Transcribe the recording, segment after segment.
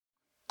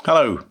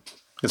Hello,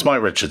 it's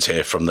Mike Richards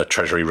here from the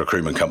Treasury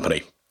Recruitment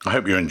Company. I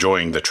hope you're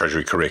enjoying the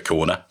Treasury Career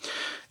Corner.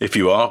 If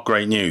you are,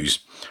 great news.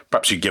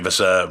 Perhaps you give us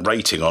a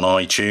rating on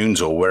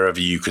iTunes or wherever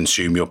you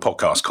consume your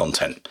podcast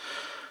content.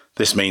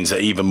 This means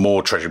that even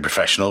more Treasury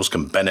professionals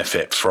can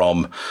benefit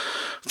from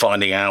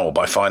finding out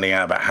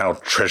about how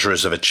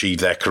treasurers have achieved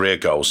their career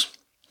goals.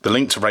 The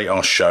link to rate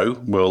our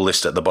show we'll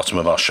list at the bottom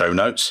of our show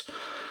notes.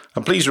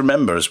 And please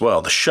remember as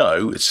well, the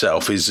show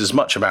itself is as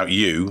much about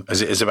you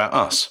as it is about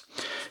us.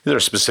 If there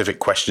are specific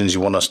questions you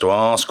want us to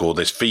ask or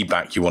there's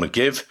feedback you want to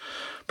give,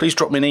 please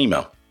drop me an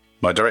email.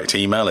 My direct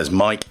email is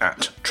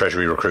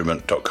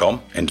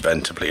mike@treasuryrecruitment.com,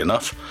 inventively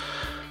enough.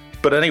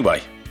 But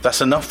anyway, that's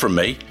enough from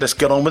me. Let's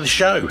get on with the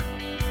show.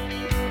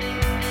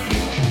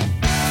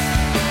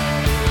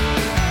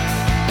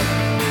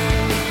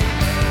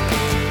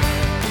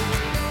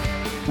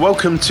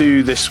 Welcome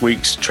to this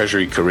week's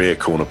Treasury Career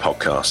Corner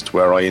podcast,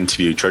 where I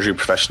interview Treasury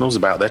professionals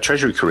about their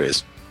Treasury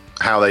careers,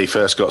 how they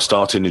first got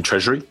started in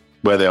Treasury,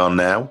 where they are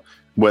now,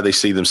 where they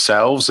see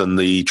themselves and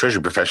the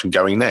Treasury profession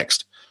going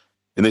next.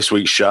 In this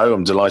week's show,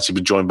 I'm delighted to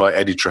be joined by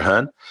Eddie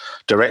Traherne,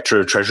 Director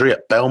of Treasury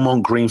at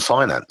Belmont Green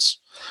Finance.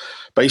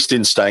 Based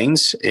in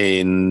Staines,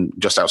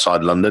 just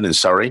outside London in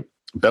Surrey,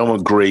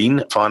 Belmont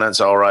Green Finance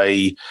are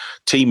a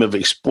team of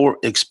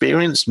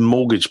experienced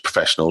mortgage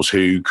professionals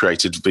who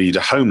created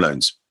Vida Home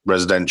Loans,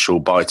 residential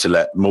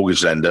buy-to-let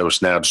mortgage lender,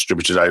 which now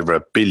distributed over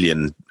 £1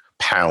 billion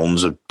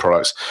of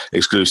products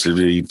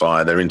exclusively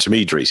via their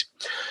intermediaries.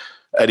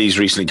 Eddie's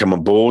recently come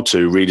on board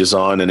to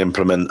redesign and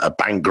implement a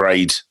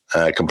bank-grade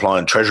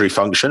compliant treasury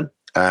function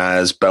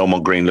as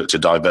Belmont Green look to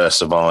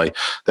diversify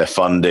their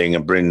funding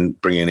and bring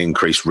in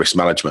increased risk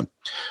management.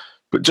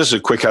 But just a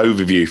quick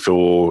overview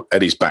for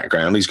Eddie's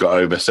background. He's got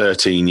over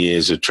 13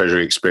 years of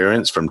treasury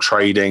experience, from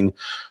trading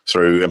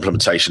through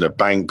implementation of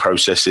bank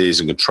processes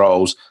and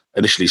controls,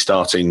 initially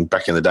starting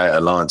back in the day at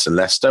Alliance and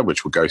Leicester,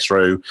 which we'll go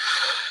through.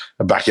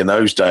 And back in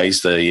those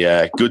days,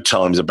 the good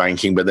times of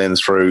banking, but then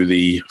through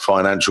the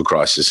financial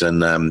crisis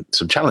and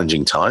some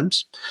challenging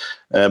times.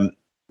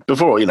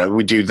 Before,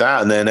 we do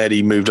that, and then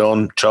Eddie moved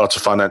on,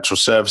 Charter Financial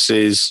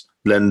Services,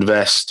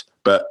 Lendvest.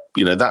 But,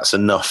 that's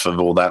enough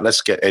of all that.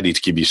 Let's get Eddie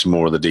to give you some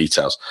more of the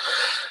details.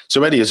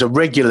 So, Eddie, as a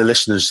regular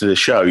listener to the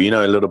show, you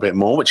know a little bit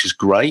more, which is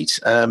great.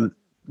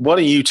 Why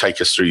don't you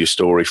take us through your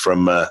story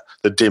from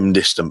the dim,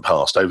 distant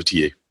past? Over to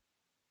you.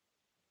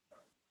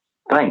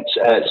 Thanks.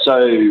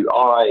 So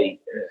I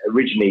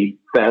originally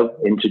fell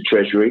into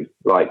Treasury,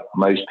 like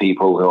most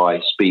people who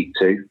I speak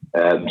to.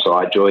 So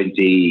I joined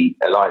the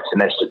Alliance and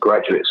Leicester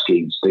graduate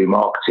schemes to do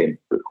marketing,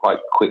 but quite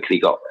quickly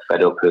got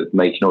fed up of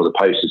making all the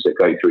posters that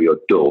go through your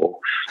door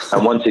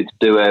and wanted to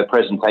do a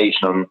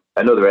presentation on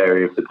another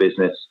area of the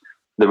business,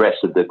 the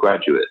rest of the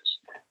graduates.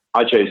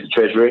 I chose the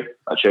Treasury.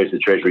 I chose the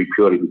Treasury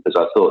purely because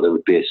I thought there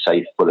would be a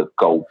safe full of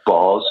gold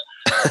bars.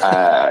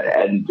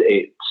 And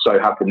it so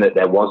happened that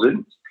there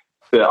wasn't.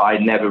 But I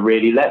never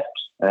really left.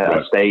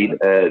 I stayed,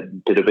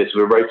 did a bit of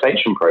a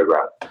rotation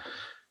program.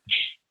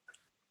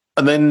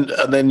 And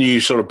then you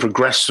sort of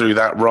progressed through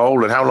that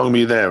role. And how long were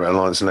you there at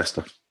Alliance and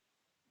Leicester?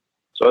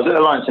 So I was at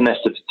Alliance and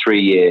Leicester for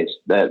 3 years.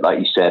 Like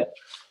you said,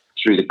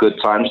 through the good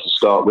times to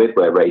start with,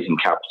 where raising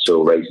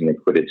capital, raising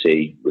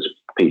liquidity was a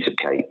piece of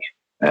cake.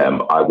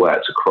 I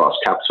worked across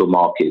capital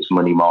markets,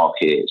 money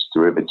markets,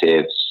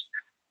 derivatives,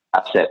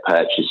 asset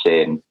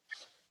purchasing,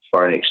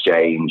 foreign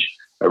exchange,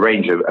 a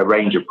range of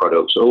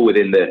products, all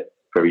within the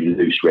very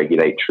loose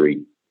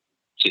regulatory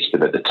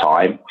system at the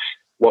time.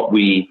 What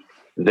we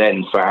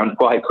then found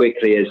quite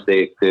quickly as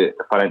the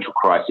financial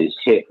crisis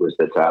hit was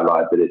that our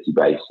liability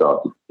base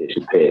started to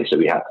disappear. So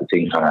we had to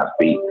think on our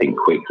feet, think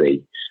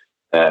quickly.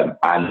 And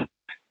I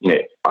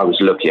was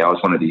lucky. I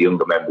was one of the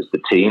younger members of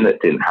the team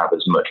that didn't have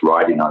as much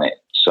riding on it.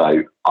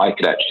 So I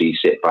could actually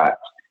sit back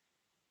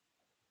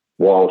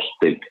whilst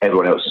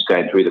everyone else is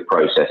going through the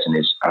process and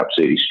is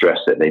absolutely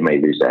stressed that they may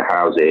lose their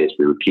houses.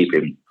 We were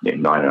keeping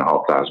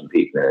 9,500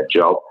 people in a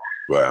job.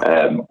 Wow.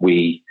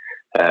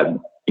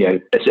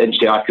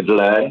 Essentially I could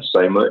learn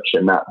so much,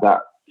 and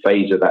that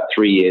phase of that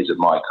 3 years of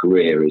my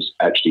career is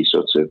actually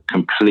sort of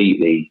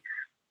completely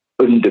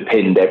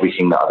underpinned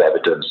everything that I've ever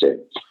done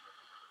since.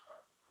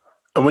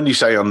 And when you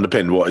say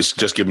underpinned, what, is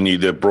just giving you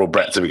the broad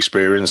breadth of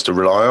experience to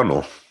rely on,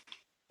 or?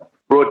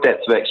 Broad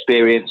depth of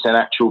experience and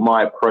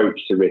my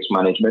approach to risk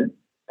management.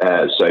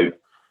 So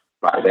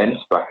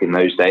back in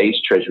those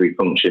days, Treasury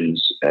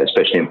functions,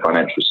 especially in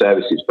financial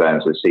services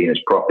firms, were seen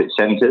as profit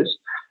centres,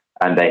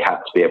 and they had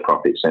to be a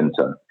profit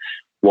centre.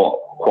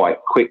 What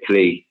quite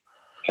quickly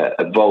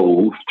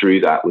evolved through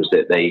that was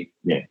that they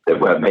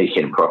weren't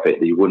making a profit.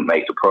 You wouldn't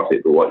make a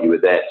profit, but what you were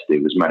there to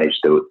do was manage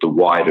the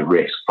wider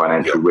risk,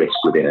 financial risk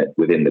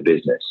within the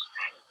business.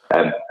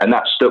 And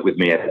that stuck with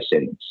me ever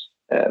since.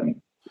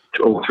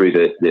 All through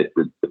the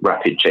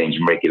rapid change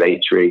in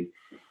regulatory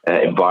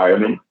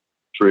environment,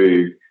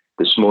 through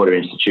the smaller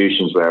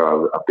institutions where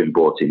I've been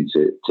brought in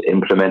to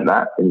implement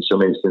that in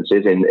some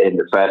instances. In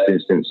the first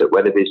instance at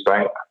Weatherby's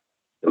Bank,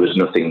 there was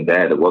nothing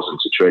there. There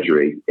wasn't a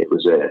treasury. It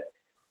was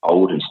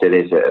old and still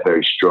is a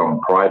very strong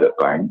private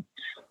bank.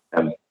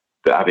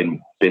 but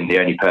having been the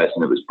only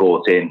person that was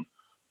brought in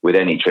with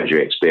any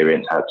Treasury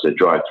experience, had to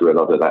drive through a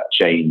lot of that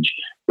change,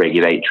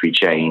 regulatory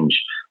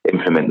change,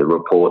 implement the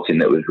reporting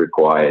that was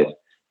required,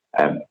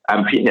 and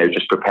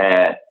just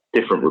prepare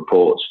different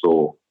reports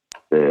for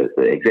the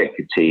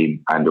executive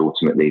team and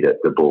ultimately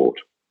the board.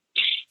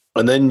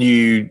 And then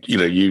you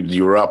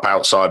were up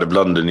outside of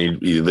London.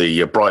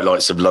 The bright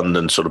lights of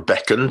London sort of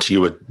beckoned.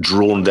 You were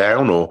drawn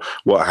down, or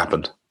what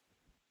happened?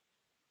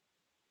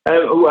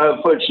 Well,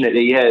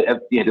 unfortunately,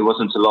 there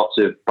wasn't a lot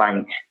of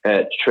bank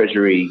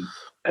treasury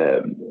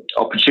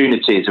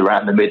opportunities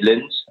around the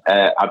Midlands.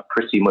 I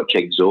pretty much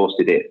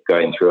exhausted it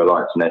going through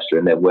Alliance and Leicester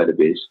and then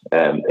Weatherby's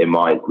in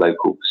my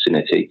local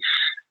vicinity.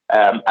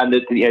 And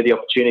the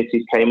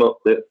opportunities came up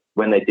that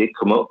when they did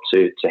come up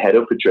to head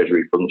up a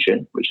treasury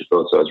function, which I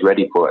thought I was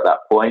ready for at that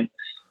point,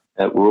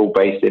 we're all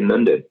based in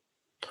London.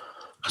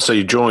 So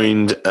you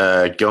joined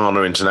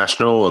Ghana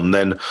International, and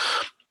then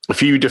a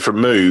few different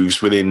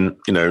moves within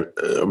a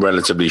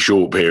relatively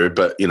short period,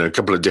 but a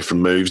couple of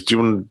different moves. Do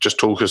you want to just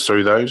talk us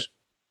through those?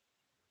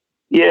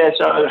 Yeah,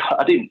 so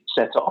I didn't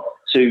set off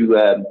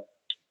to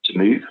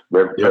move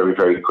very,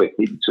 very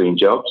quickly between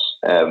jobs.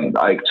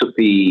 I took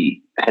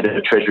the head of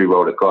the treasury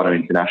role at Ghana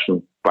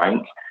International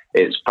Bank.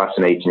 It's a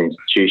fascinating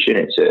institution.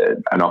 It's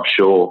an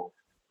offshore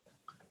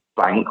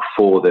bank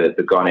for the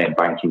Ghanaian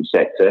banking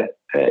sector.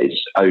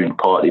 It's owned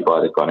partly by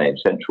the Ghanaian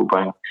Central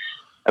Bank,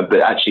 but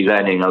actually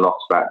learning a lot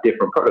about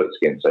different products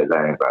again. So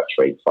learning about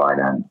trade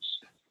finance,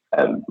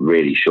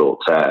 really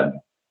short-term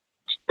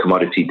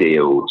commodity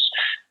deals,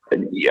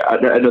 and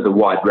another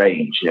wide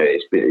range.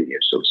 It's been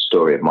sort of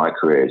story of my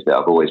career is that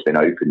I've always been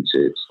open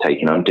to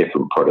taking on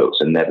different products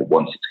and never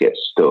wanted to get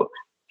stuck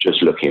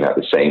just looking at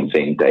the same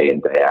thing day in,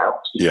 day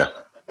out. Yeah.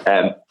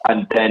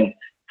 And then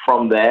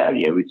from there,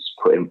 we just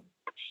put in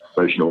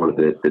motion all of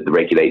the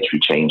regulatory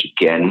change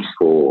again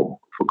for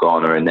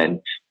Ghana, and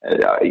then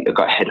I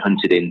got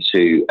headhunted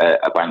into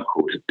a bank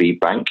called B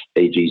Bank,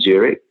 AG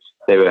Zurich.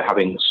 They were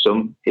having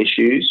some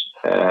issues,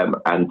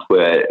 and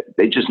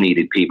they just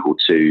needed people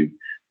to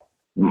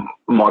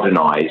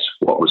modernise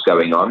what was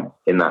going on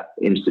in that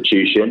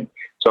institution.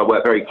 So I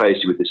worked very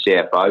closely with the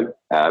CFO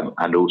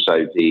and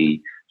also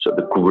the sort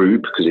of the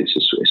group, because it's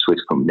a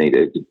Swiss company,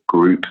 the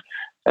group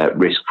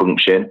risk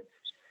function,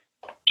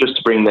 just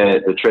to bring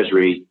the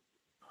treasury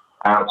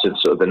out of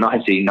sort of the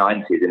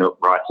 1990s and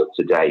right up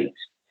to date.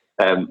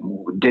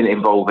 Didn't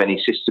involve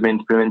any system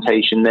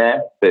implementation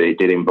there, but it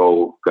did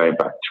involve going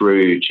back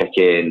through,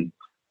 check-in,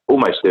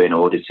 almost doing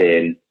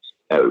auditing,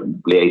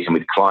 liaising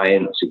with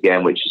clients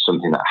again, which is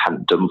something that I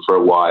hadn't done for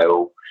a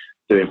while,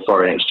 doing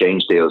foreign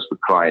exchange deals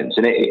with clients.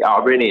 And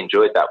I really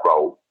enjoyed that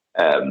role.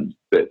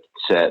 But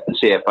the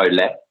CFO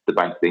left, the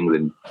Bank of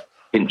England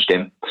pinched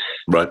him.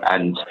 Right.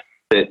 And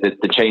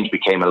the change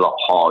became a lot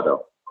harder.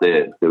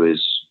 There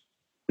was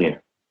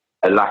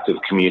a lack of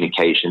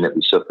communication that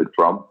we suffered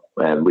from,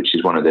 which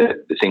is one of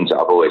the things that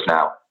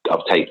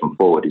I've taken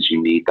forward, is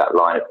you need that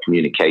line of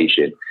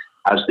communication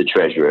as the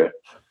treasurer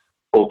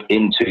up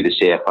into the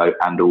CFO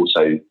and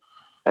also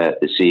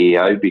the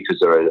CEO, because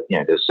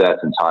there's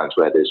certain times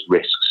where there's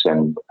risks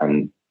and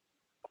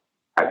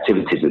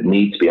activities that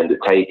need to be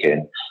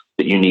undertaken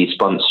that you need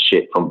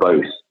sponsorship from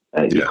both.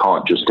 You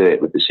can't just do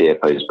it with the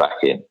CFO's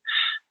back in.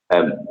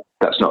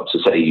 That's not to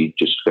say you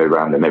just go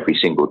around them every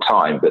single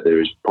time, but there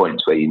is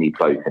points where you need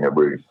both in a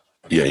room.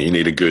 Yeah, you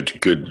need a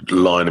good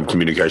line of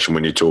communication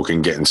when you're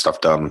talking, getting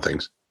stuff done and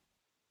things.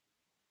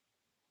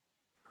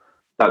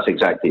 That's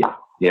exactly it.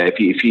 Yeah,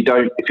 if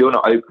you're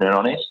not open and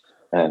honest,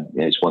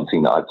 it's one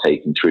thing that I've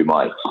taken through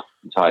my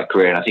entire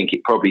career, and I think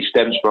it probably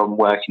stems from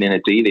working in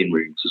a dealing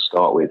room to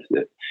start with.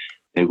 That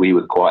we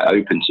were quite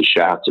open to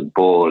shout and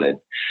bawl and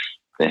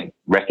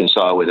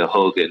reconcile with a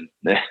hug and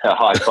a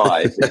high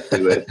five if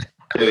we were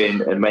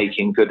doing and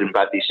making good and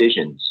bad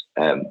decisions.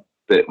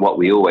 But what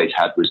we always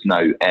had was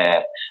no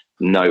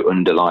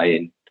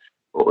underlying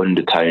or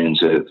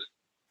undertones of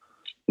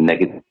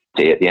negativity.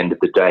 At the end of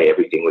the day,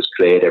 everything was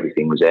cleared,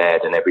 everything was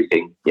aired, and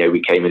everything,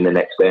 we came in the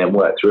next day and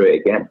worked through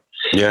it again.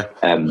 Yeah.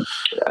 And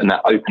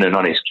that open and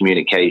honest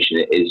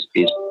communication is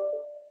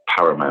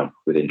paramount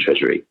within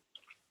Treasury.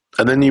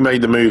 And then you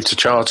made the move to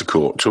Charter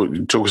Court. Talk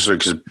us through,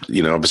 because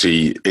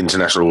obviously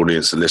international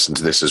audience that listen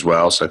to this as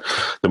well, so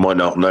they might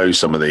not know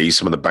some of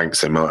the banks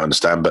they might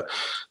understand, but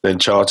then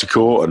Charter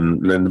Court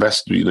and then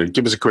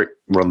give us a quick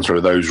run through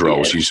of those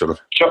roles.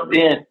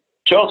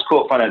 Charter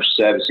Court Financial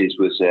Services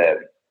was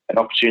an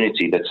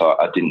opportunity that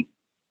I didn't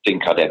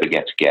think I'd ever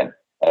get again.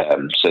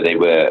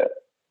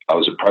 I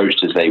was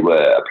approached as they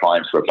were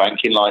applying for a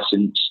banking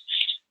license,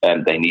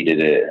 and they needed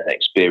an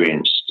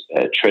experienced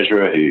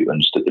treasurer who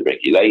understood the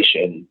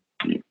regulation,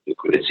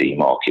 liquidity,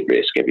 market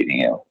risk,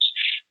 everything else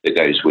that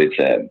goes with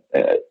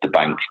the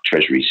bank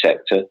treasury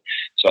sector.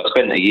 So I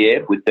spent a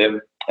year with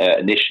them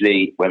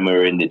initially when we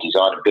were in the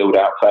design and build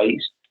out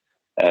phase.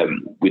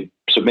 We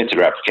submitted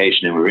our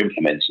application and we were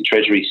implementing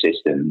treasury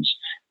systems.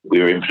 We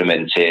were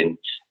implementing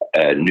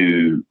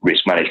new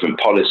risk management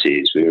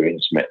policies. We were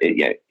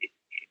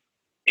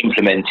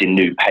implementing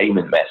new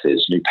payment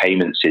methods, new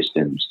payment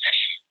systems,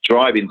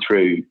 driving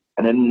through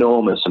an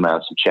enormous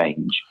amount of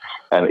change.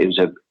 It was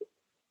a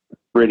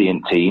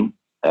brilliant team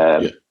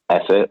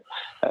effort,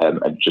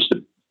 and just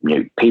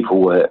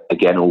people were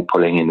again all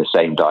pulling in the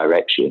same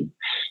direction.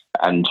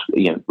 And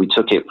we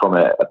took it from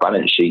a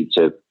balance sheet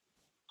of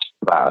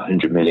about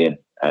 £100 million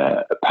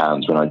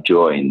when I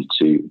joined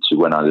to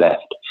when I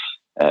left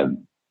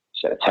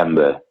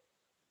September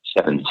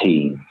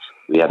 17.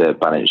 We had a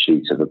balance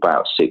sheet of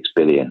about 6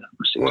 billion,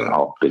 or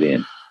 6.5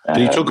 billion.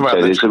 You talk about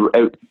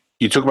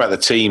you talk about the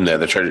team there.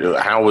 The treasury.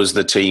 How was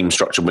the team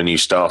structured when you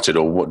started,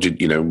 or what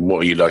did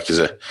what are you like as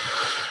a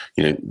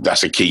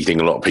that's a key thing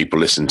a lot of people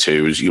listen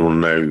to, is you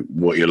want to know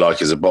what you're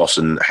like as a boss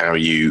and how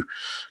you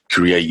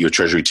create your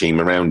treasury team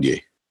around you.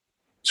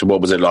 So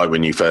what was it like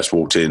when you first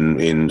walked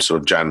in sort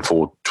of Jan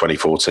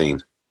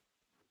 2014?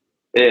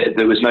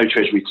 There was no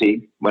treasury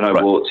team. When I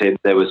walked in,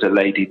 there was a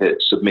lady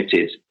that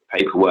submitted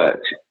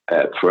paperwork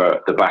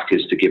for the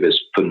backers to give us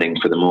funding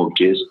for the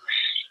mortgages.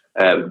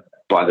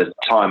 By the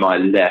time I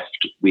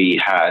left, we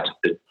had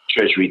a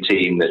treasury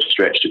team that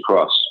stretched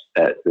across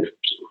the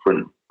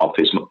front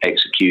office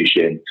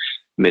execution,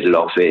 middle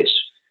office,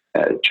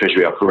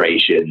 treasury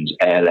operations,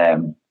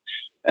 ALM,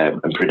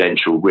 and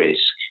prudential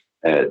risk,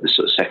 the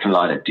sort of second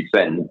line of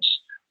defence.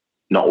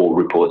 Not all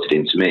reported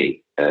into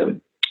me,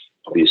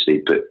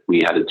 obviously, but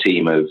we had a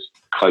team of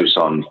close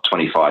on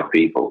 25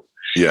 people.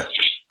 Yeah.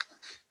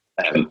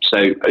 I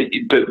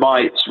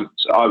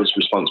was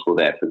responsible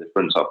there for the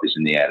front office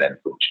and the ALM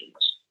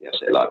functions, the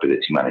asset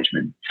liability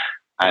management.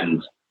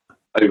 And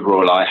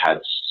overall, I had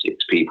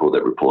 6 people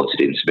that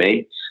reported into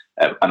me.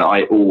 And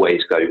I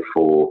always go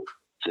for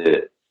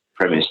the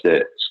premise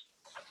that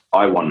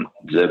I want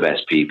the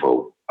best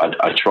people.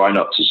 I try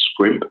not to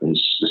scrimp and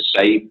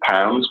save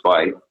pounds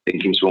by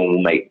thinking someone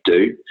will make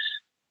do.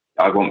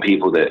 I want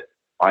people that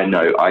I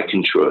know I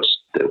can trust,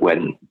 that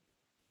when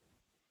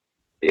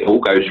it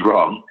all goes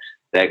wrong,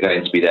 they're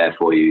going to be there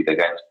for you. They're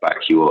going to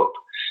back you up.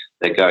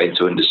 They're going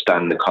to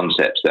understand the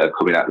concepts that are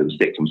coming at them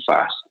thick and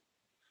fast.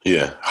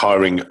 Yeah,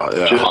 hiring.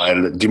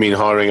 Do you mean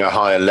hiring at a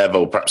higher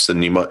level, perhaps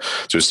than you might?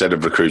 So instead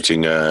of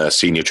recruiting a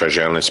senior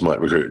treasury analyst, you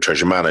might recruit a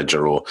treasury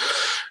manager, or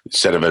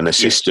instead of an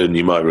assistant,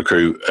 you might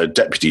recruit a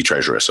deputy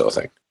treasurer, sort of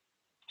thing.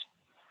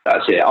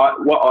 That's it.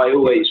 What I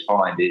always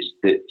find is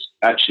that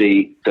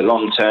actually, the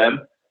long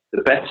term,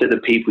 the better the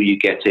people you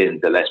get in,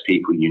 the less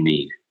people you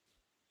need.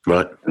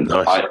 Right.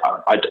 Nice.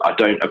 I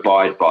don't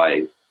abide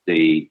by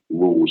the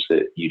rules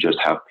that you just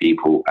have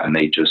people and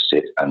they just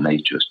sit and they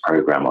just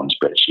program on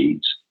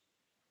spreadsheets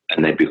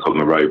and they become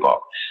a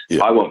robot.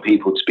 Yeah. I want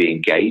people to be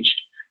engaged.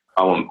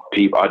 I want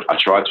people. I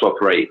try to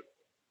operate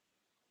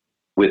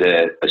with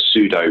a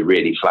pseudo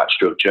really flat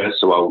structure.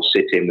 So I will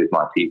sit in with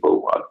my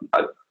people.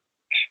 I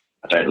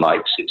don't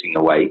like sitting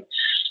away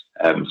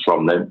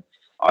from them.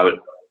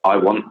 I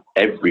want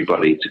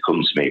everybody to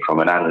come to me, from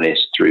an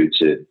analyst through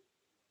to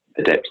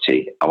a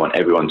deputy. I want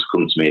everyone to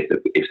come to me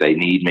if they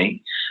need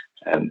me.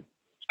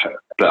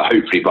 But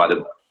hopefully,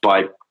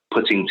 by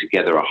putting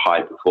together a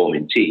high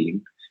performing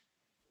team,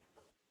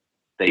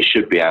 they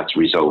should be able to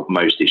resolve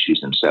most issues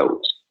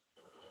themselves.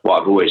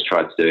 What I've always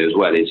tried to do as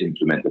well is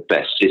implement the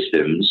best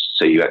systems,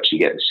 so you actually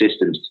get the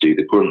systems to do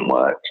the grunt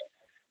work,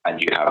 and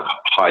you have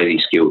highly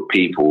skilled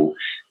people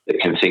that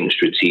can think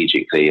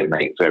strategically and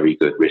make very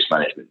good risk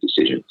management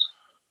decisions.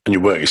 And you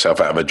work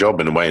yourself out of a job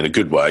in a way, in a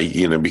good way,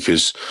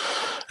 because,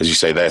 as you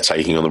say, they're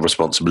taking on the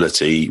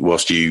responsibility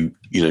whilst you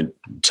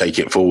take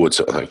it forward,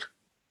 sort of thing.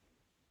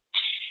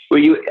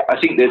 Well, I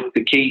think that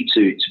the key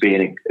to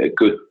being a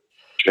good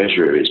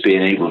treasurer is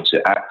being able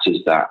to act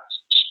as that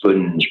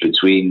sponge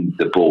between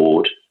the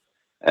board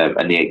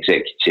and the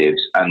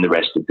executives and the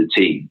rest of the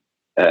team.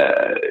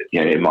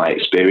 In my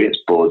experience,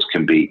 boards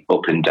can be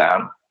up and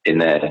down in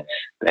their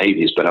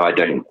behaviours, but I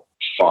don't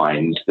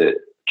find that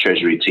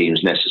treasury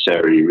teams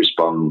necessarily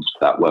respond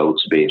that well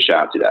to being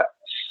shouted at.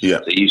 Yeah.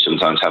 So you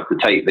sometimes have to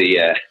take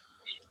the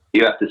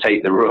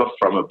rough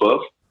from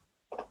above,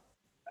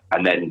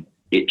 and then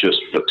it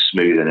just looks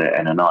smooth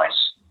and a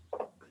nice,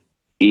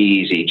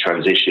 easy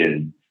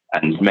transition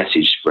and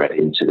message spread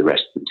into the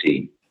rest of the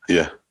team.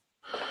 Yeah.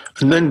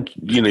 And then,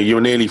 you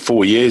were nearly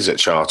 4 years at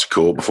Charter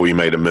Court before you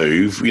made a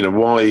move.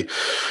 Why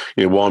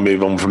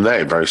move on from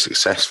there? Very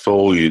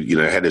successful. You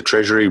head of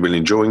treasury, really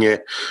enjoying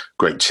it.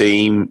 Great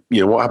team.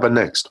 What happened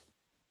next?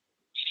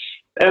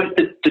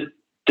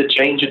 The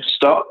change had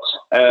stopped.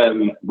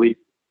 We'd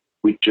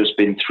just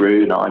been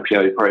through an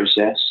IPO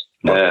process.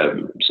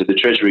 So the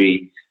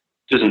treasury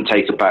doesn't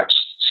take a back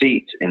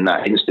seat in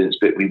that instance,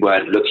 but we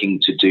weren't looking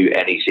to do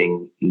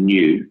anything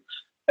new.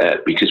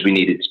 Because we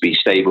needed to be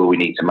stable, we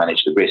need to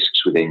manage the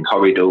risks within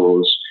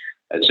corridors.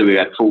 So we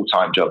had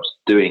full-time jobs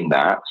doing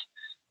that.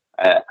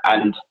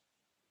 And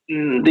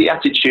the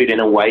attitude, in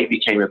a way,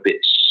 became a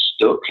bit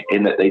stuck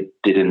in that they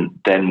didn't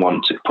then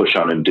want to push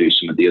on and do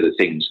some of the other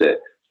things that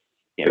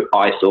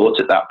I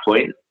thought at that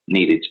point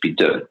needed to be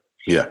done.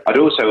 Yeah. I'd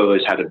also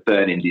always had a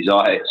burning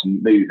desire to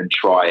move and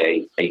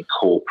try a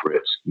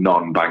corporate,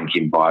 non-bank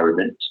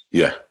environment.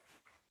 Yeah.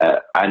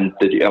 And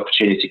the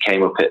opportunity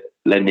came up at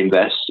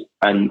LendInvest,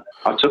 and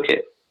I took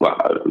it. Well,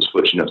 I was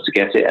fortunate enough to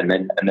get it, and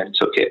then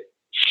took it.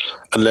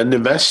 And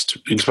LendInvest,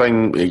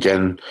 explain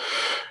again.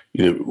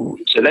 So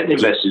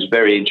LendInvest is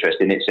very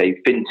interesting. It's a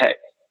fintech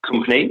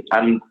company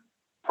and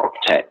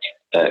proptech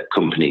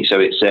company. So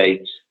it's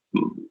a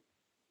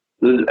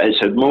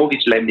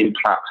mortgage lending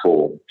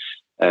platform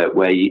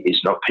where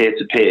it's not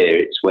peer-to-peer.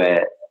 It's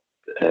where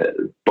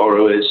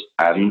borrowers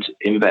and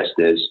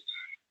investors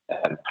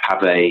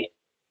have an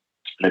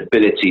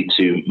ability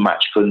to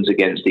match funds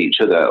against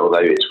each other, although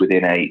it's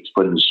within a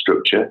fund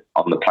structure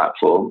on the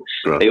platform.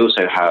 Right. They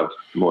also have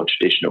more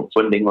traditional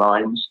funding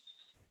lines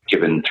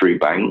given through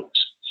banks.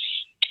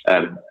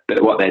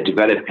 But what they're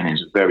developing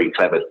is a very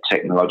clever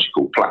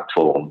technological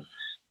platform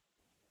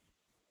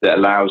that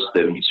allows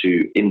them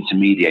to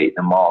intermediate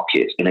the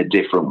market in a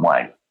different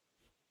way,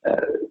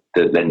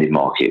 the lending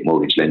market,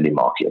 mortgage lending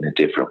market in a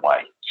different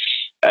way.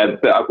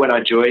 But when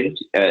I joined,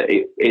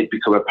 it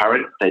became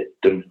apparent they'd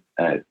done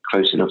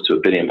close enough to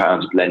 £1 billion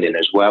of lending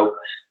as well,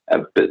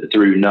 but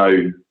through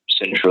no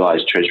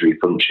centralised treasury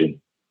function.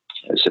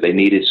 So they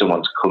needed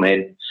someone to come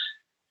in,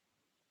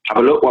 have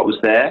a look what was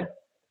there,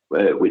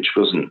 which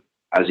wasn't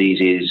as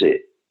easy as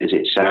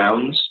it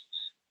sounds,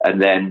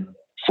 and then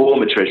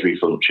form a treasury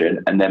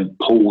function and then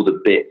pull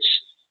the bits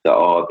that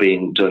are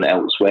being done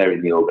elsewhere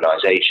in the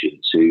organisation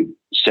to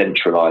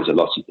centralise a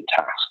lot of the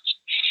tasks.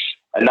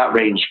 And that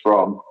ranged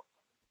from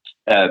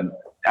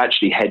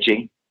actually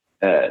hedging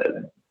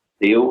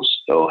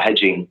deals or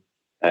hedging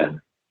the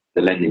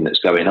lending that's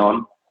going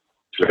on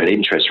from an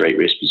interest rate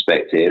risk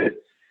perspective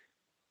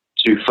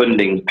to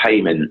funding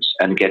payments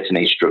and getting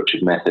a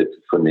structured method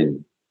for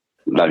funding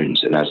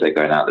loans and as they're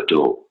going out the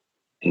door,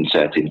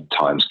 inserting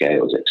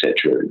timescales,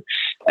 etc., and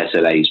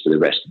SLAs for the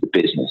rest of the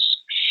business.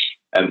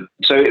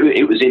 So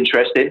it was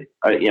interesting.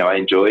 I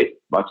enjoyed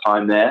my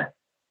time there.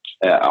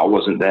 I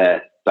wasn't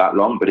there that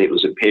long, but it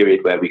was a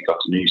period where we got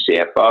a new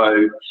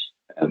CFO.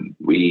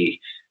 We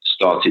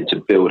started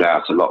to build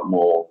out a lot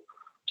more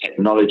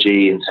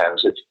technology in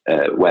terms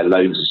of where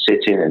loans are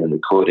sitting and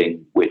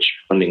recording which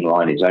funding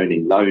line is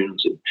owning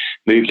loans, and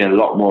moving a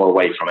lot more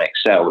away from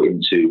Excel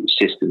into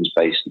a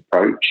systems-based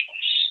approach.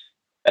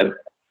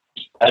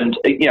 And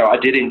I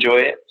did enjoy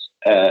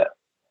it.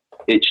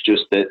 It's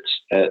just that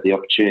the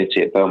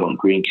opportunity at Belmont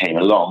Green came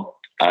along,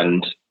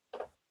 and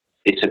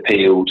it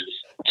appealed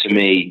to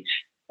me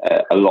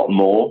a lot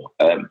more.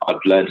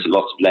 I'd learned a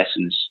lot of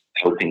lessons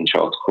helping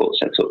Charter Court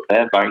set up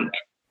their bank,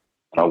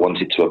 and I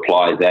wanted to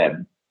apply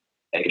them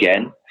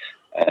again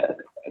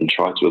and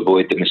try to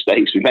avoid the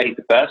mistakes we made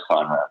the first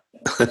time around.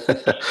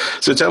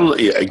 So tell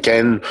me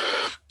again,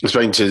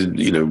 explain to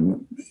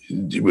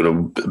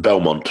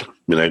Belmont.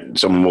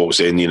 Someone walks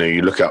in.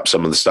 You look up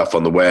some of the stuff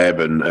on the web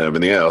and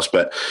everything else,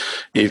 but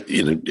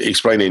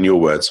explain it in your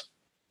words.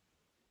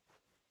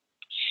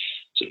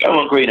 So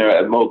Belmont Green are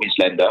a mortgage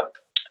lender,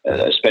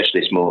 a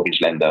specialist mortgage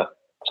lender.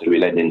 So we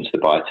lend into the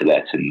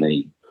buy-to-let and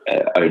the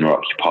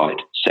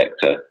owner-occupied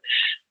sector,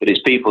 but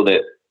it's people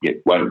that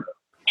won't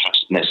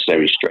pass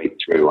necessarily straight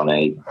through on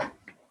a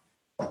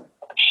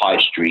high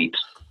street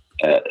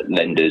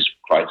lender's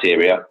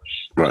criteria.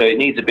 Right. So it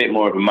needs a bit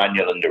more of a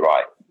manual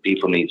underwrite.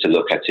 People need to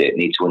look at it,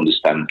 need to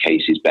understand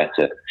cases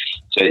better.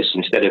 So it's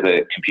instead of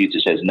a computer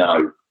says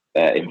no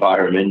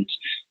environment,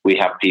 we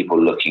have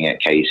people looking at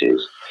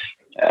cases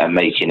and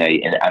making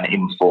an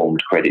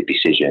informed credit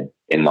decision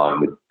in line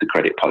with the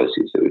credit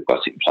policies that we've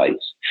got in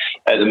place.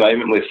 At the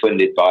moment, we're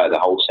funded by the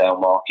wholesale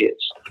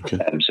markets,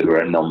 okay. So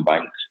we're a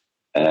non-bank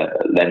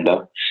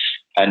lender.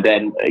 And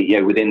then,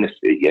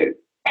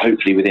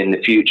 hopefully within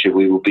the future,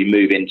 we will be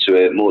moving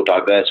to a more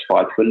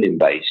diversified funding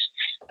base,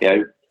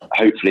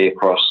 hopefully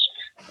across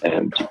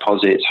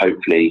deposits,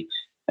 hopefully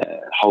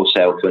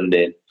wholesale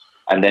funding,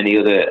 and any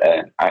other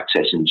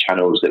access and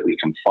channels that we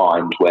can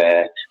find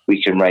where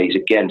we can raise,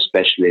 again,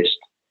 specialist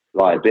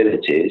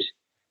liabilities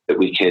that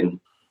we can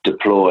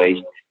deploy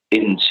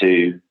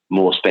into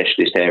more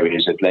specialist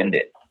areas of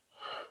lending.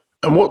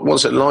 And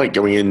what's it like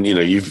going in?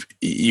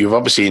 You've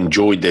obviously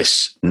enjoyed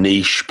this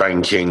niche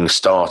banking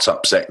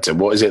startup sector.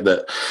 What is it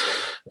that,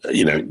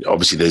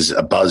 obviously there's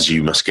a buzz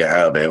you must get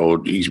out of it, or,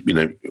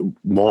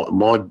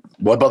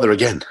 why bother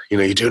again?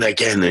 You're doing it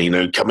again,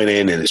 and, coming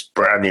in and it's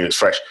brand new, it's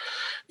fresh.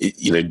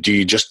 Do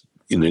you just,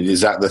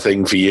 is that the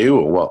thing for you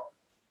or what?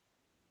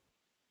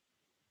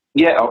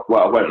 Yeah,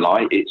 well, I won't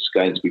lie, it's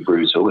going to be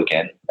brutal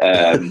again.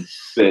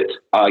 But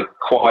I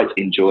quite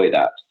enjoy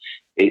that.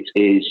 It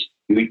is,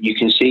 you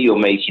can see you're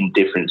making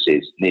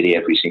differences nearly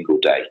every single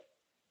day.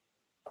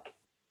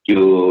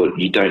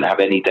 You don't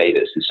have any day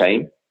that's the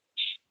same.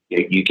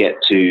 You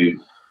get to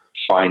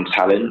find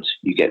talent,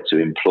 you get to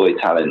employ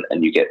talent,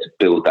 and you get to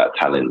build that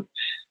talent.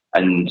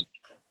 And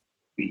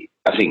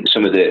I think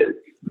some of the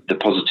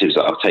positives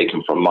that I've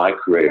taken from my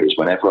career is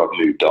whenever I've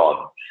moved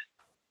on,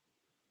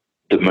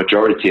 the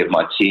majority of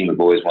my team have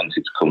always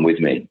wanted to come with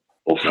me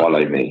or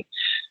follow me.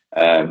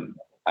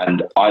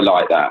 And I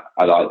like that.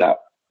 I like that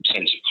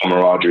sense of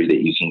camaraderie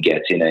that you can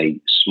get in a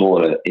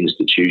smaller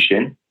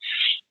institution.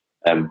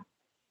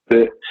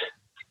 But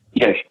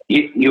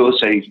you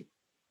also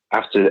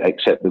have to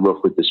accept the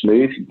rough with the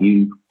smooth.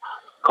 You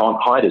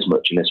can't hide as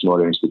much in a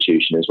smaller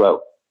institution as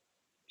well.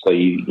 So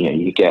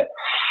you get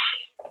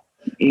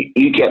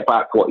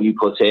back what you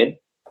put in,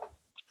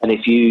 and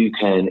if you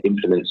can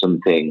implement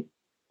something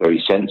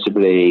very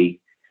sensibly,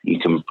 you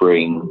can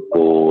bring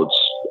boards,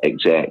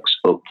 execs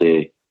up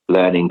the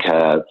learning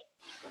curve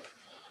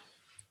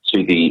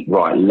to the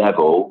right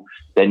level,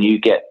 then you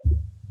get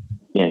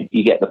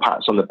the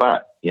pats on the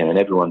back, and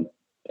everyone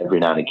every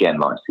now and again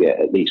likes to get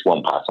at least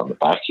one pat on the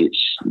back.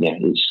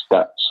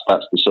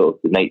 That's the sort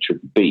of the nature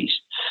of the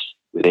beast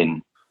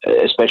within,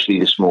 especially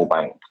the small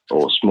bank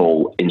or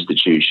small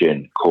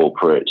institution,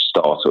 corporate,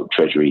 startup,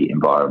 treasury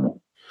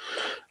environment.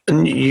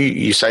 And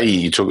you say,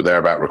 you talk there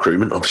about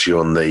recruitment.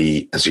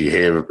 Obviously, as you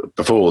hear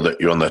before, that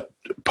you're on the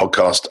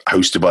podcast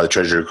hosted by the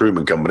Treasury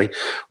Recruitment Company.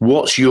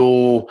 What's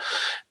your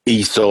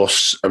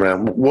ethos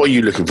around? What are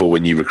you looking for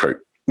when you recruit?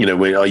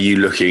 Are you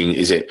looking?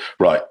 Is it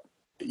right?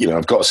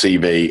 I've got a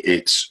CV.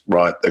 It's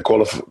right. The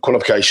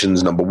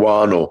qualifications number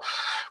one, or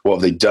what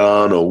have they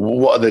done, or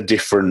what are the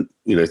different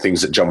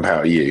things that jump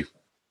out at you?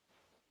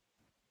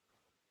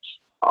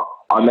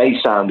 I may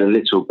sound a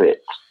little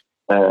bit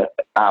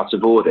out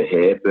of order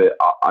here, but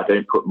I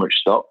don't put much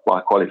stock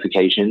by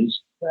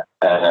qualifications.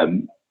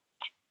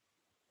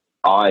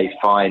 I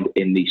find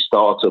in the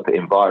startup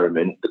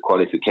environment, the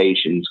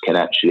qualifications can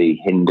actually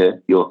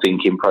hinder your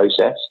thinking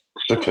process.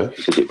 Okay.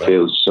 Because it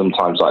feels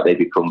sometimes like they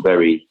become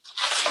very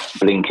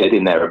blinkered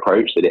in their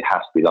approach, that it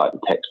has to be like the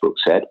textbook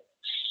said.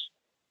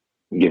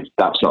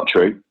 That's not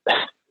true.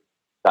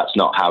 That's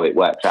not how it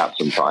works out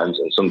sometimes.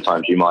 And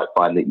sometimes you might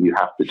find that you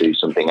have to do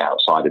something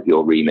outside of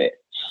your remit.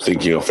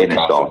 Thinking of in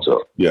a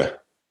startup. Yeah.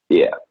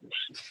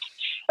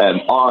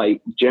 I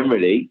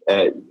generally,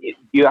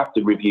 you have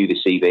to review the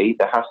CV.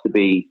 There has to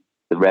be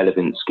the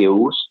relevant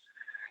skills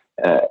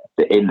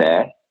in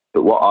there.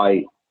 But what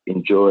I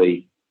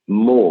enjoy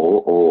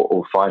more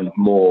or find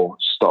more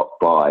stock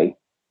by,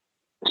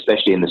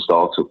 especially in the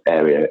startup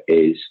area,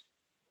 is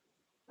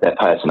their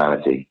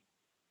personality.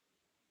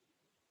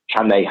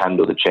 Can they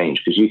handle the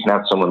change? Because you can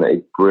have someone that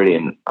is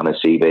brilliant on a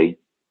CV.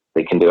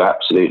 They can do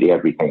absolutely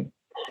everything.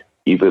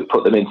 You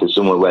put them into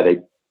somewhere where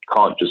they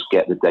can't just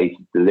get the data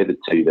delivered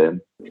to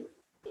them,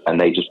 and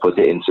they just put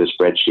it into a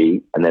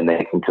spreadsheet and then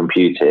they can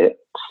compute it,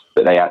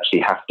 but they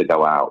actually have to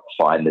go out,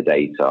 find the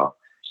data,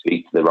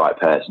 speak to the right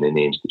person in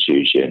the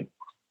institution,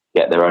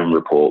 get their own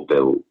report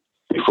built.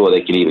 Before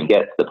they can even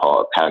get to the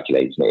part of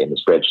calculating it in the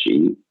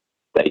spreadsheet,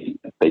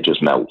 they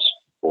just melt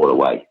all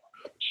away.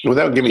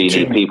 Without giving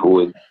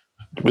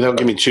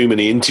too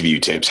many interview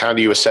tips, how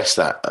do you assess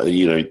that?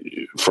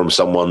 From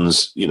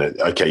someone's,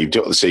 okay, you've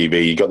got the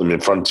CV, you've got them in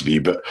front of you,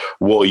 but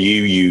what are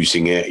you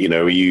using it?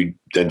 Are you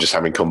then just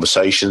having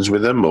conversations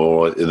with them,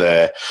 or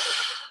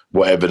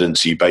what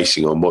evidence are you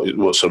basing on?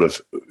 What sort of,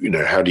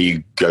 how do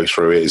you go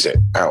through it? Is it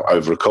out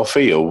over a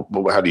coffee, or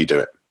how do you do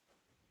it?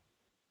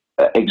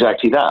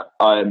 Exactly that.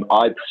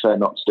 I prefer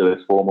not to do a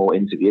formal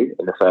interview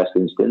in the first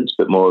instance,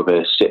 but more of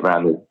a sit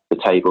around the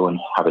table and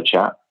have a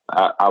chat.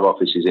 Our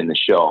office is in the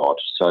Shard,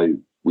 so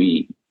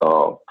we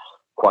are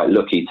quite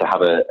lucky to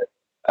have a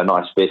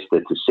nice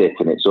vista to sit,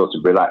 and it sort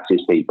of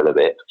relaxes people a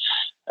bit.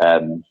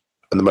 And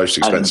the most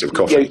expensive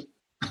coffee?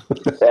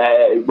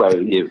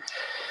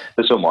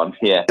 For someone,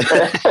 yeah.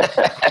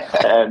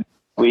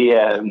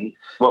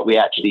 What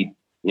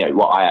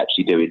I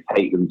actually do is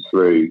take them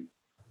through,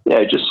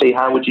 just see,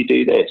 how would you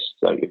do this?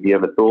 So have you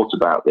ever thought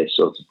about this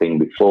sort of thing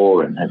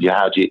before? And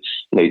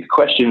the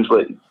questions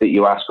that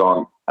you ask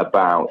on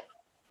about,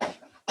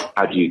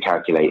 how do you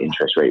calculate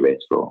interest rate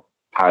risk, or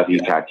how have you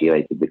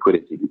calculated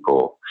liquidity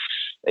before?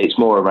 It's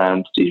more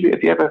around, have you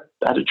ever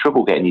had a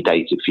trouble getting your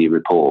data for your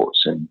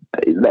reports? And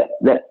let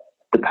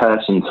the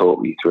person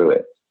talk you through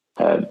it.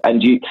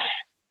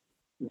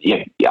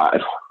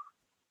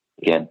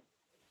 Again,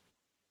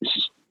 this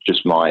is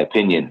just my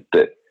opinion,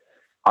 but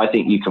I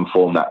think you can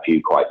form that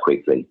view quite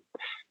quickly.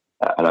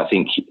 And I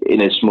think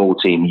in a small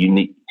team,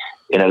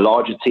 in a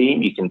larger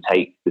team, you can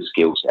take the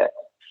skill set.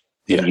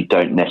 Yeah. You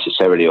don't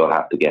necessarily all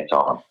have to get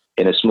on.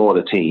 In a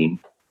smaller team,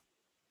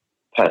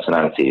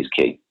 personality is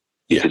key.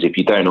 Yeah. Because if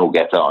you don't all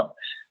get on,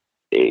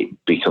 it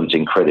becomes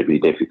incredibly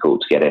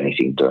difficult to get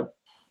anything done.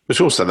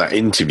 It's also that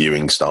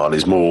interviewing style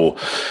is more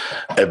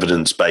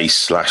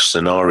evidence-based /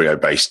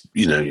 scenario-based,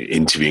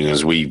 interviewing,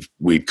 as we've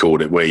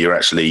called it, where you're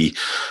actually,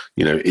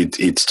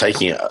 it's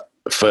taking it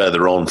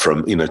further on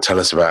from, tell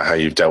us about how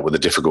you've dealt with a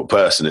difficult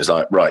person. It's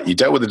like, right, you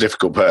dealt with a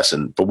difficult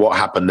person, but what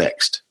happened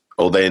next?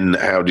 Or then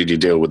how did you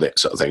deal with it,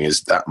 sort of thing?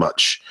 Is that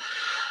much,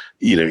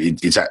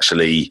 it's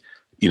actually,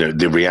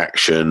 the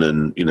reaction,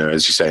 and,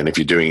 as you're saying, if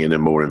you're doing it in a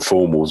more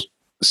informal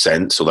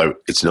sense, although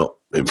it's not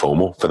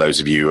informal for those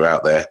of you who are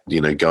out there,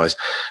 guys,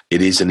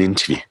 it is an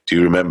interview. Do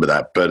you remember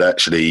that? But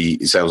actually,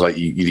 it sounds like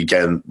you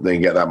get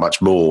that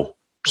much more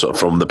sort of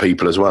from the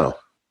people as well.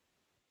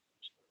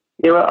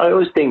 Yeah, well, I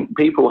always think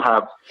people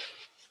have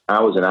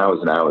hours and hours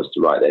and hours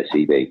to write their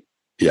CV.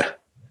 Yeah.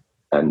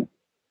 And,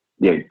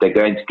 they're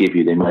going to give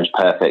you the most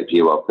perfect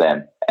view of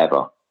them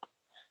ever.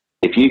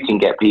 If you can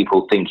get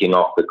people thinking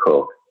off the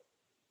cuff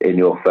in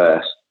your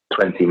first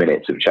 20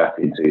 minutes of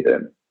chatting to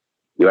them,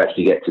 you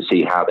actually get to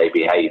see how they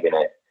behave in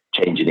a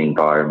changing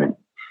environment.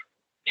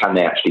 can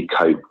they actually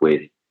cope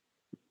with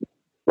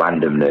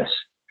randomness?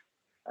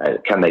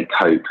 Can they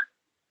cope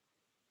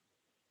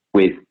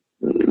with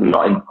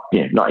not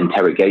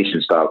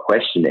interrogation style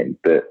questioning,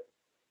 but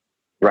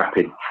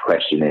rapid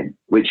questioning,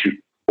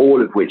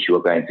 all of which you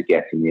are going to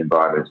get in the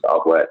environments that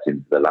I've worked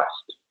in for the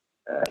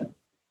last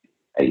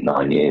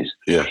 8-9 years.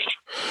 Yeah.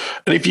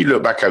 And if you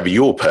look back over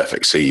your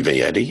perfect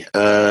CV, Eddie,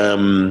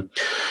 and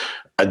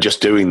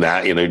just doing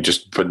that,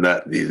 just putting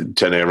that,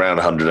 turning around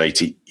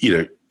 180,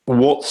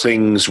 what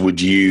things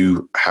would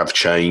you have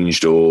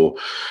changed, or,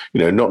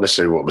 not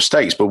necessarily what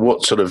mistakes, but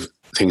what sort of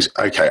things,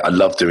 okay, I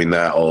love doing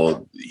that,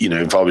 or,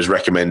 if I was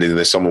recommending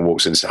there's someone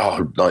walks in and says,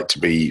 I'd like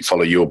to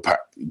follow your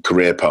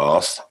career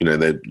path,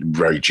 they're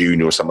very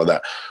junior or something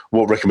like that,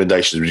 what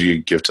recommendations would you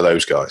give to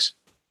those guys?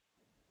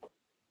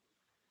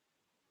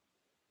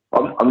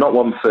 I'm not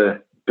one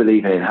for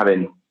believing in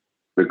having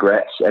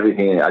regrets.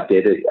 Everything I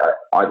did,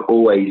 I've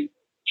always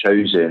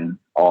chosen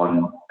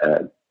on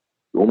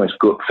almost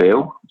gut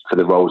feel for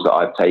the roles that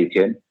I've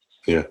taken.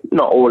 Yeah.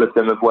 Not all of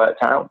them have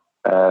worked out.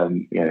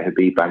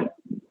 Habib Bank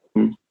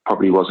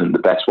probably wasn't the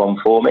best one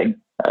for me,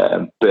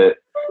 but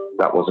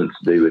that wasn't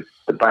to do with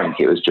the bank.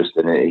 It was just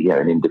an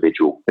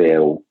individual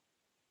feel.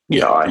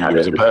 Yeah, I had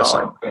as at a the person.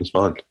 time. That's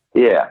fine.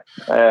 Yeah,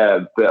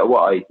 but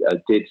what I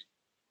did,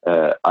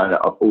 and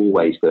I've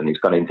always done, is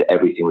gone into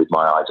everything with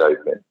my eyes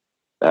open.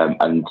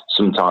 And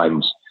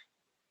sometimes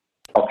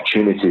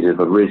opportunities have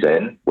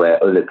arisen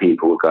where other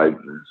people will go,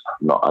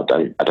 I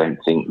don't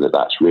think that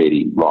that's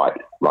really right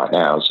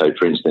now. So,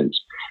 for instance,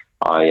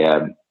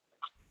 I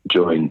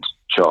joined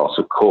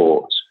Charter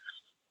Court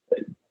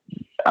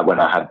when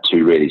I had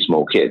 2 really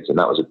small kids, and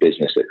that was a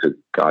business that could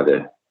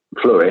either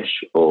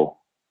flourish or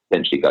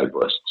potentially go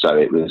bust. So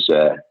it was,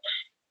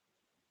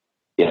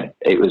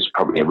 it was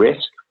probably a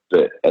risk,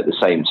 but at the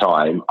same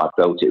time, I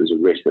felt it was a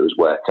risk that was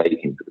worth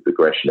taking for the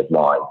progression of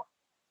my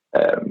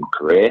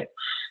career.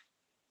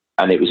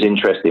 And it was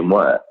interesting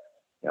work.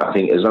 I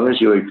think as long as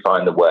you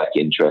find the work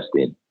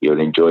interesting, you'll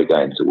enjoy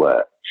going to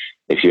work.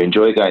 If you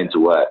enjoy going to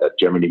work, that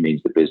generally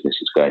means the business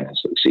is going to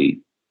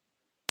succeed.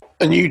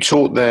 And you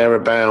talked there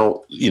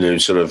about, you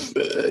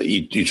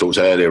talked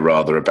earlier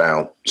rather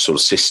about sort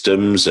of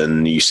systems,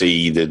 and you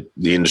see the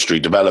industry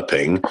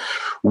developing.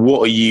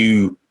 What are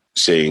you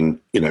seeing,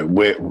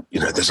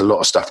 there's a lot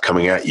of stuff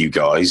coming at you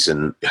guys,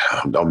 and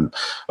I'm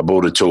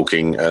aboard of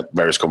talking at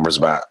various conferences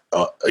about,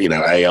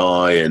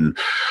 AI and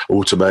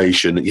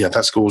automation. Yeah,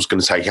 that's always going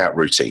to take out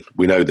routine.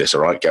 We know this,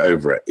 all right? Get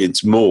over it.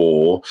 It's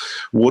more,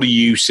 what are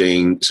you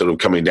seeing sort of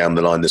coming down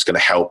the line that's going to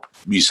help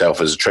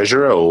yourself as a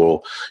treasurer,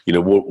 or,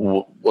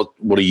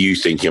 what are you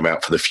thinking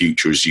about for the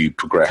future as you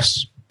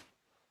progress?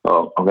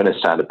 Well, I'm going to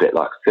sound a bit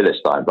like a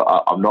Philistine, but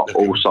I'm not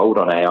all sold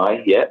on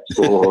AI yet.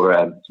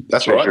 Or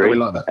that's treasury. Right. We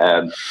like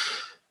that.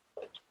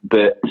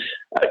 But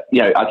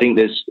I think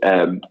there's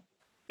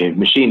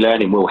machine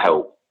learning will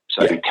help.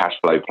 So cash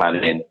flow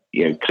planning,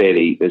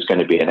 clearly there's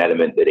going to be an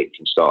element that it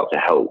can start to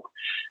help.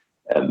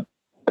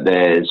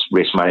 There's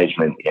risk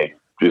management.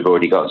 We've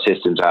already got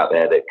systems out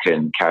there that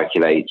can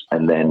calculate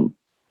and then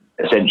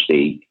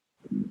essentially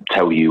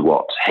tell you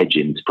what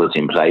hedging to put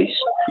in place.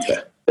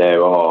 Yeah.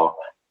 There are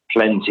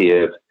plenty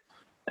of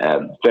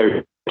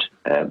very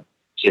good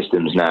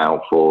systems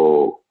now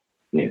for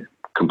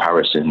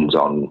comparisons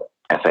on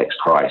FX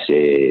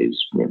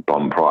prices,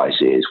 bond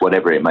prices,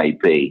 whatever it may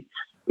be.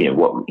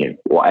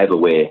 Whatever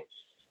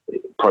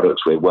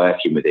products we're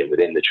working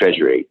within the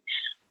Treasury.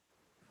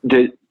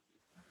 And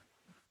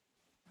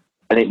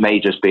it may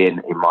just be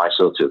in my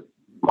sort of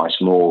my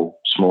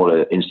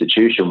smaller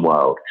institution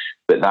world,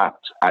 but that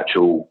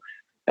actual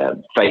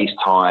face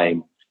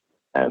time,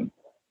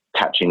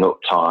 catching up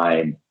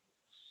time,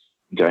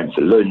 going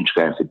for lunch,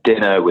 going for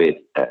dinner with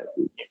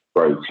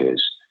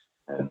brokers,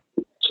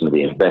 some of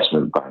the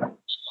investment banks,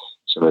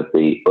 some of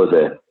the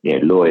other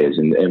lawyers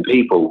and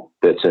people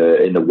that are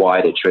in the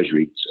wider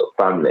Treasury sort of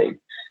family.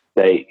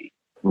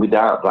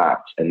 Without that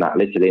and that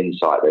little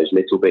insight, those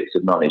little bits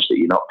of knowledge that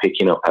you're not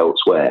picking up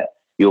elsewhere,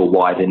 your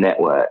wider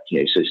network,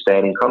 so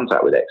staying in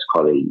contact with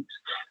ex-colleagues,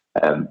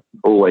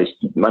 always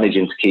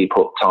managing to keep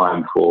up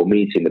time for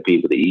meeting the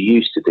people that you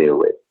used to deal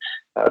with,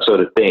 that sort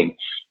of thing.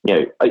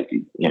 I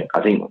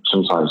think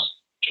sometimes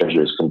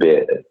treasurers can be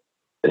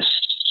a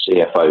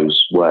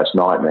CFO's worst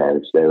nightmare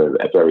if they're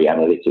a very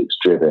analytics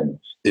driven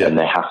and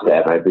they have to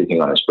have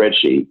everything on a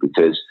spreadsheet,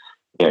 because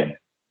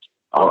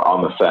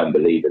I'm a firm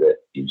believer that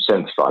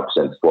 75%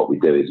 of what we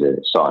do is a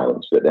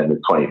science, but then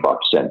the 25%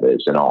 that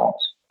is an art.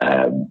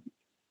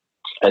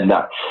 And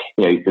that,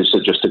 there's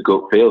just a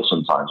gut feel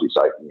sometimes. It's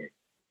like,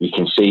 you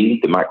can see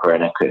the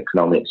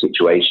macroeconomic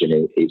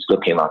situation is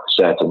looking like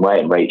a certain way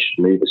and rates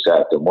should move a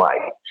certain way.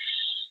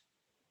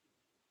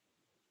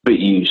 But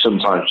you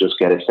sometimes just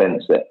get a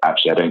sense that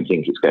actually I don't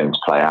think it's going to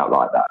play out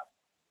like that.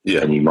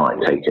 Yeah. And you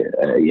might take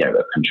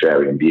a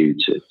contrarian view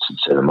to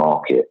the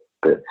market.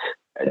 But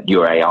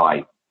your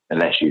AI,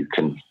 unless you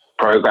can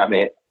program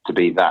it to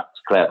be that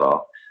clever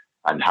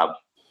and have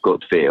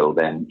good feel,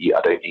 then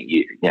I don't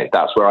think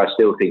that's where I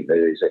still think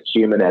there is a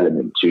human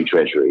element to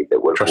Treasury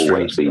that will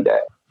always be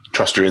there.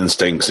 Trust your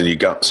instincts and your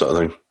gut sort of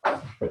thing.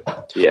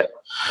 Yeah.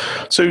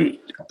 So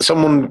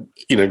someone,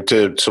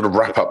 to sort of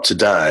wrap up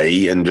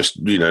today and just,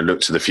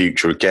 look to the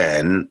future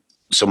again,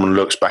 someone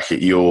looks back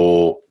at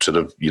your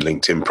your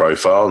LinkedIn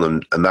profile,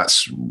 and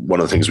that's one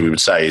of the things we would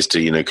say is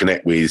to,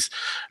 connect with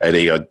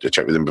Eddie. I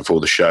checked with him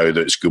before the show.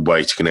 That's a good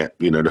way to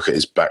connect, look at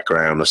his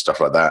background and stuff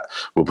like that.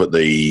 We'll put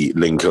the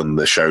link on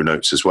the show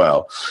notes as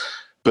well.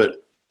 But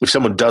if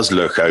someone does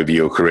look over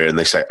your career and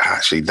they say,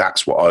 actually,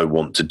 that's what I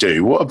want to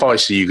do, what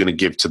advice are you going to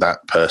give to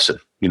that person?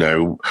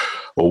 Or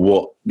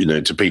what,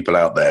 to people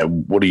out there,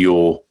 what are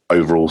your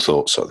overall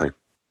thoughts, I think?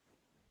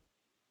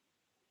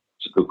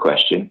 It's a good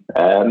question.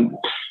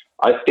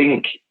 I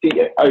think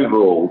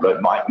overall,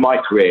 but my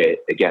career,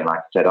 again, like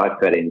I said, I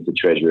fell into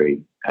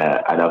treasury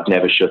and I've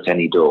never shut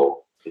any door.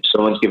 If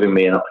someone's given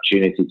me an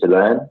opportunity to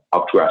learn,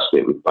 I'll grasp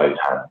it with both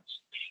hands.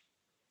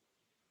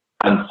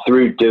 And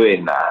through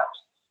doing that,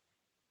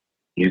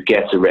 you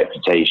get a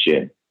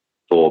reputation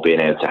for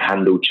being able to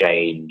handle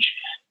change,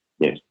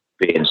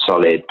 being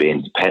solid,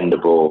 being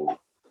dependable,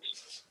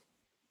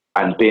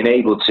 and being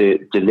able to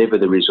deliver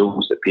the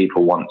results that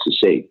people want to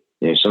see.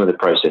 Some of the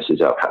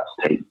processes I've had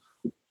to take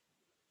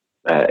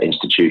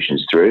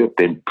institutions through have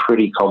been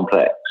pretty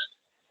complex,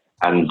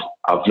 and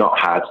I've not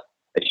had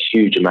a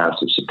huge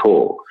amount of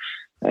support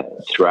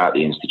throughout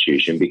the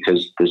institution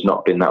because there's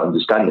not been that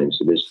understanding.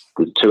 So there's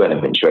two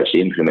elements: you're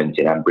actually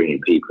implementing and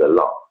bringing people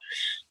along.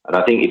 And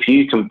I think if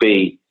you can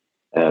be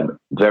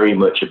very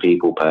much a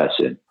people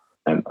person,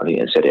 I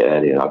think I said it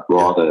earlier, I'd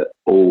rather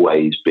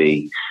always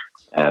be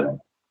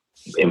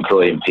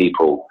employing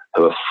people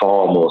who are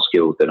far more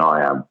skilled than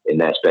I am in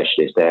their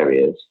specialist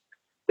areas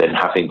than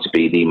having to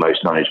be the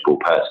most knowledgeable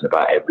person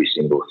about every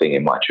single thing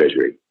in my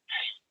treasury.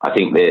 I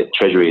think the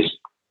treasury is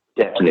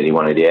definitely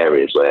one of the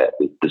areas where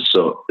the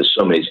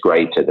sum is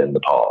greater than the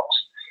parts.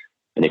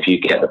 And if you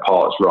get the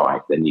parts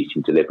right, then you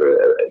can deliver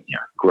a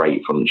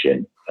great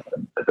function,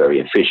 a very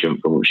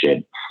efficient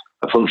function,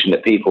 a function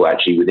that people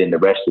actually within the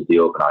rest of the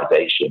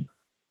organisation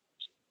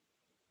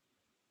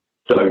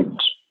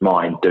don't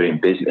mind doing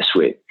business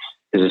with.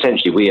 Because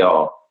essentially we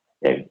are,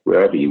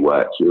 wherever you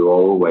work, you're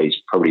always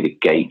probably the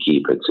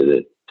gatekeeper to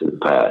the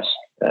purse.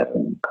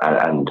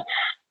 I've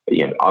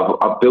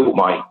built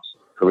my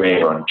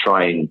career on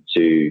trying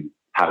to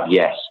have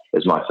yes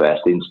as my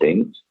first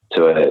instinct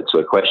to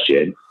a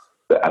question,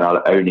 and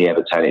I'll only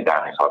ever turn it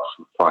down if I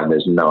find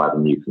there's no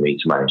avenue for me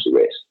to manage the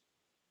risk.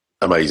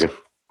 Amazing.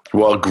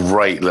 What a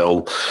great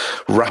little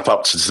wrap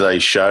up to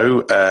today's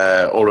show.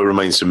 All it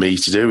remains for me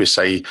to do is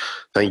say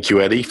thank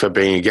you, Eddie, for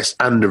being a guest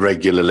and a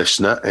regular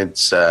listener.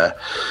 It's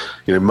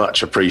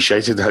much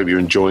appreciated. I hope you're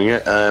enjoying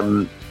it.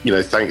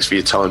 Thanks for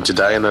your time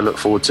today, and I look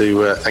forward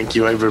to thank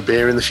you over a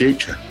beer in the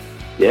future.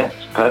 Yeah,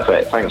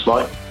 perfect. Thanks,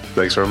 Mike.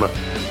 Thanks very much.